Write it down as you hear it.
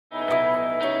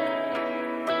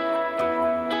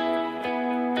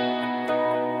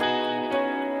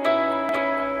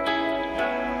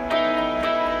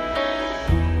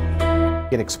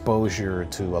Get exposure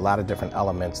to a lot of different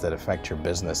elements that affect your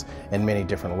business in many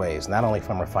different ways, not only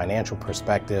from a financial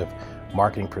perspective,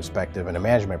 marketing perspective, and a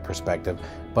management perspective,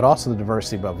 but also the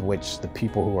diversity of which the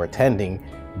people who are attending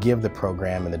give the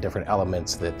program and the different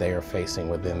elements that they are facing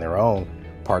within their own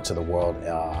parts of the world,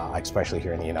 especially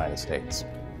here in the United States.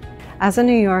 As a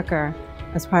New Yorker,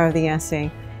 as part of the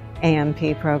IESE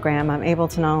AMP program, I'm able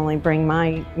to not only bring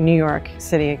my New York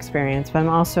City experience, but I'm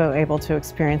also able to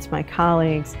experience my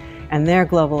colleagues and their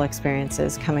global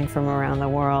experiences coming from around the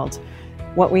world.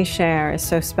 What we share is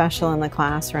so special in the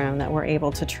classroom that we're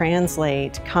able to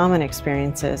translate common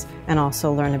experiences and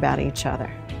also learn about each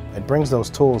other. It brings those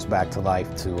tools back to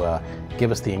life to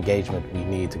give us the engagement we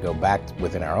need to go back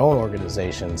within our own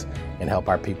organizations and help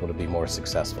our people to be more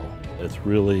successful. It's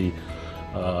really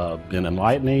been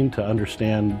enlightening to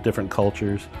understand different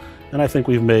cultures, and I think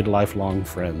we've made lifelong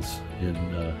friends in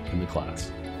the class.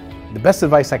 The best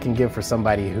advice I can give for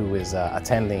somebody who is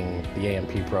attending the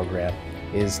AMP program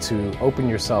is to open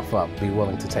yourself up, be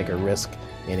willing to take a risk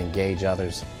and engage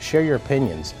others. Share your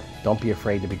opinions. Don't be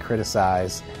afraid to be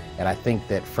criticized. And I think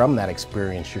that from that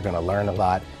experience, you're going to learn a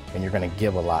lot and you're going to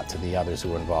give a lot to the others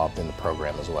who are involved in the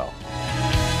program as well.